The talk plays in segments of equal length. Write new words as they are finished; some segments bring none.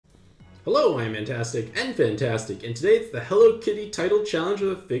Hello, I'm Mantastic'c and Fantastic, and today it's the Hello Kitty title challenge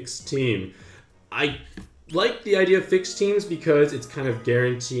with a fixed team. I like the idea of fixed teams because it's kind of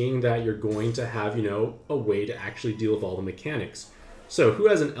guaranteeing that you're going to have, a way to actually deal with all the mechanics. So, who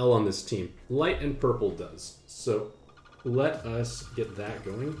has an L on this team? Light and purple does. So, let us get that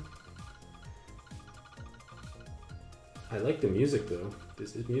going. I like the music though.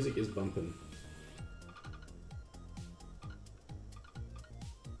 This music is bumping.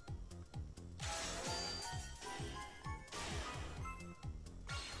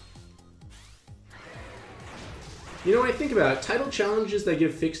 You know, when I think about it, title challenges that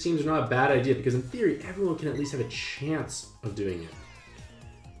give fixed teams are not a bad idea because in theory, everyone can at least have a chance of doing it.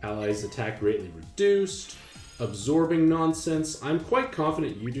 Allies attack greatly reduced, absorbing nonsense. I'm quite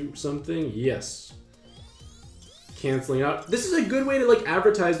confident you do something. Yes. Canceling out. This is a good way to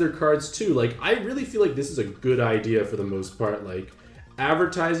advertise their cards too. I really feel like this is a good idea for the most part.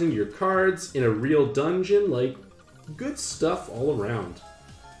 Advertising your cards in a real dungeon, good stuff all around.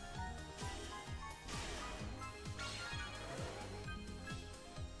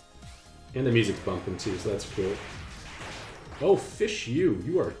 And the music's bumping too, so that's cool. Oh, fish you.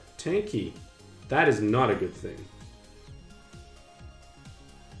 You are tanky. That is not a good thing.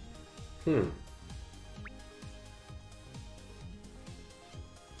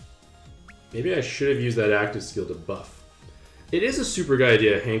 Maybe I should have used that active skill to buff. It is a super good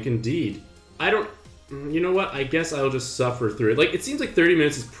idea, Hank, indeed. You know what? I guess I'll just suffer through it. It seems like 30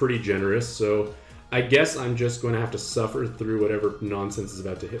 minutes is pretty generous, so I guess I'm just going to have to suffer through whatever nonsense is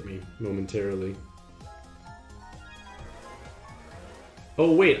about to hit me momentarily.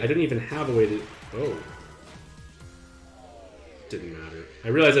 Oh wait, I didn't even have a way to... Oh. Didn't matter. I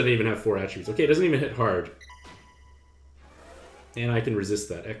realized I didn't even have 4 attributes. Okay, it doesn't even hit hard. And I can resist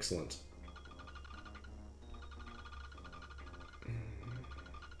that. Excellent.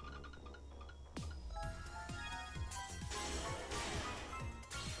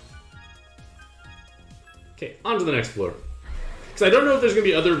 Okay, on to the next floor. Because I don't know if there's going to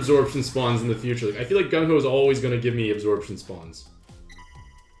be other absorption spawns in the future. I feel like Gung-Ho is always going to give me absorption spawns.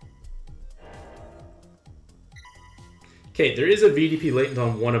 Okay, there is a VDP latent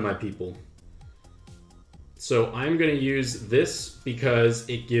on one of my people. So I'm going to use this because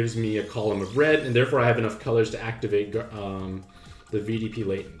it gives me a column of red, and therefore I have enough colors to activate the VDP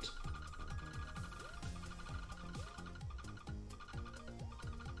latent.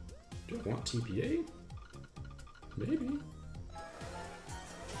 Do I want TPA? Maybe.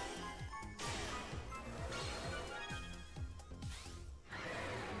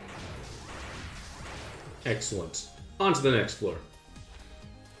 Excellent. On to the next floor.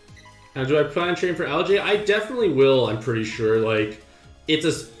 Now, do I plan on trading for LJ? I definitely will, I'm pretty sure. It's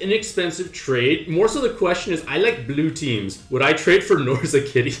an inexpensive trade. More so the question is, I like blue teams. Would I trade for Norza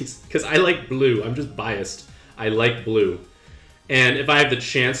Kitties? Because I like blue. I'm just biased. I like blue. And if I have the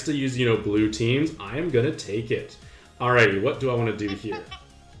chance to use, blue teams, I am going to take it. Alrighty, what do I want to do here?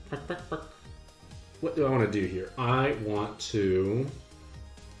 What do I want to do here? I want to...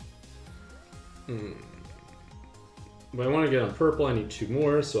 If I want to get on purple, I need 2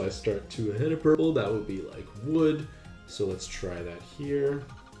 more, so I start 2 ahead of purple. That would be wood. So let's try that here.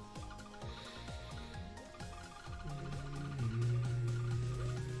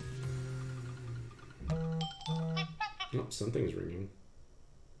 Oh, something's ringing.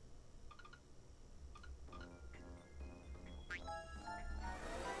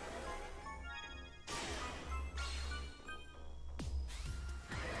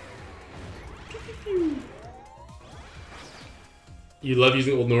 You love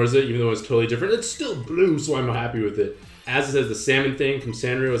using Old Norza, even though it's totally different. It's still blue, so I'm happy with it. As it says, the salmon thing from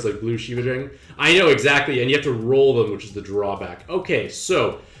Sanrio is blue Shiva Dragon. I know, exactly, and you have to roll them, which is the drawback. Okay,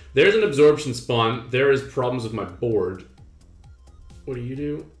 so there's an absorption spawn. There is problems with my board. What do you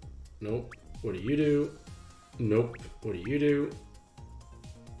do? Nope. What do you do? Nope. What do you do?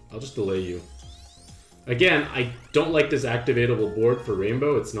 I'll just delay you. Again, I don't like this activatable board for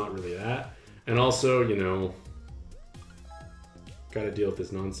Rainbow. It's not really that. And also, gotta deal with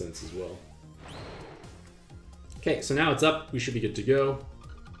this nonsense as well. Okay, so now it's up. We should be good to go.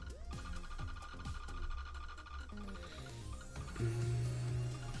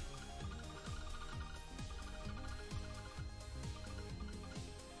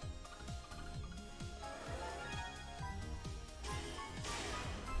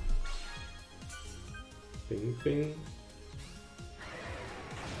 Bing, bing.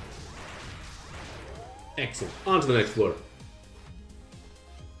 Excellent. On to the next floor.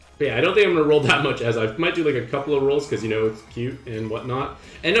 But yeah, I don't think I'm going to roll that much as I might do a couple of rolls because, it's cute and whatnot.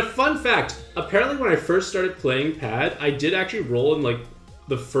 And a fun fact, apparently when I first started playing Pad, I did actually roll in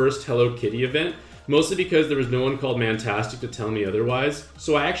the first Hello Kitty event, mostly because there was no one called Mantastic'c to tell me otherwise.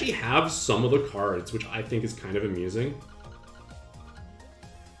 So I actually have some of the cards, which I think is kind of amusing.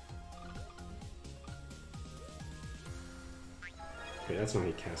 Okay, that's not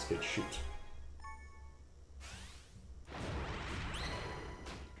a cascade. Shoot.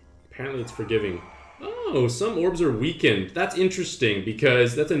 Apparently it's forgiving. Oh, some orbs are weakened. That's interesting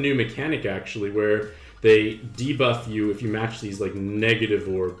because that's a new mechanic actually where they debuff you if you match these like negative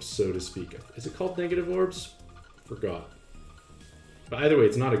orbs, so to speak. Is it called negative orbs? Forgot. But either way,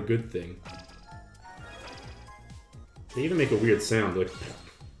 it's not a good thing. They even make a weird sound like...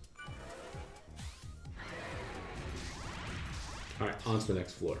 Alright, on to the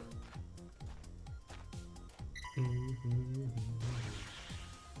next floor.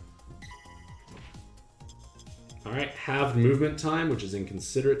 Alright, halved movement time, which is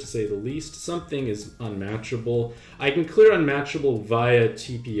inconsiderate to say the least. Something is unmatchable. I can clear unmatchable via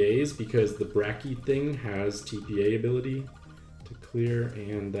TPAs because the Bracky thing has TPA ability to clear,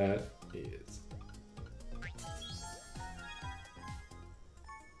 and that is...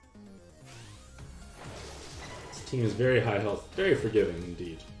 This team is very high health, very forgiving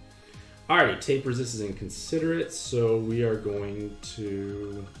indeed. Alright, tape resist is inconsiderate, so we are going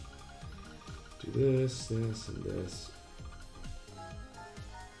to... do this, this, and this.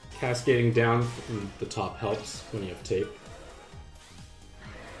 Cascading down from the top helps when you have tape.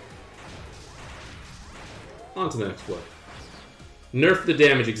 On to the next floor. Nerf the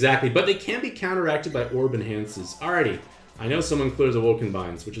damage, exactly, but they can be counteracted by orb enhances. Alrighty, I know someone clears Awoken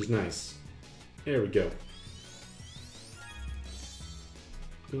Binds, which is nice. There we go.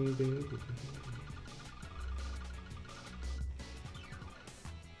 Bing, bing, bing, bing.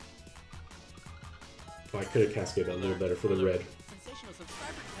 Oh, I could have cascaded that a little better for the red.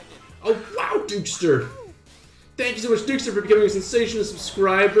 Oh, wow, Dukester! Thank you so much, Dukester, for becoming a sensational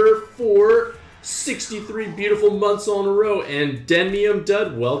subscriber for 63 beautiful months all in a row. And Demium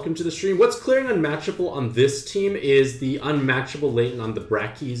Dud, welcome to the stream. What's clearing unmatchable on this team is the unmatchable latent on the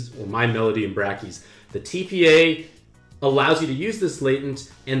Brackies, or My Melody and Brackies. The TPA allows you to use this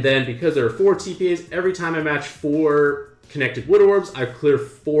latent, and then because there are 4 TPAs, every time I match 4 connected wood orbs, I clear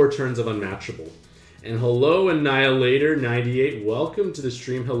 4 turns of unmatchable. And hello, Annihilator98. Welcome to the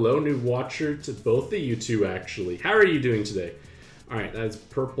stream. Hello, new watcher to both of you two, actually. How are you doing today? All right, that's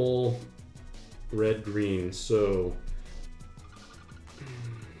purple, red, green. So...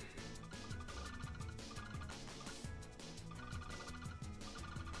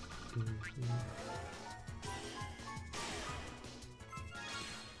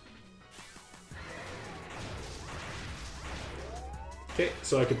 Okay,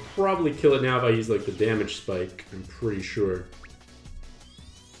 so I could probably kill it now if I use like the damage spike, I'm pretty sure.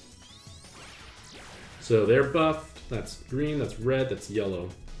 So they're buffed, that's green, that's red, that's yellow.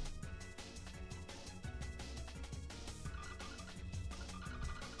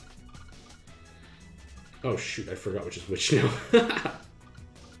 Oh shoot, I forgot which is which now.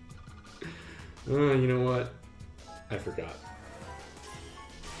 You know what? I forgot.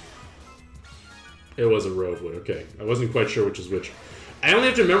 It was a roguewood, okay. I wasn't quite sure which is which. I only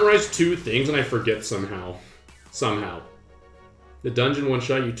have to memorize 2 things and I forget somehow. Somehow. The dungeon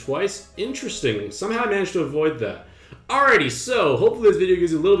one-shot you twice? Interesting. Somehow I managed to avoid that. Alrighty, so hopefully this video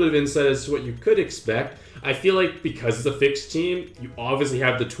gives you a little bit of insight as to what you could expect. I feel like because it's a fixed team, you obviously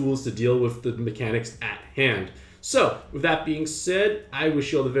have the tools to deal with the mechanics at hand. So, with that being said, I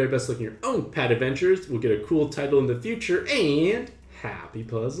wish you all the very best luck in your own pad adventures. We'll get a cool title in the future, and happy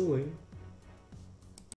puzzling.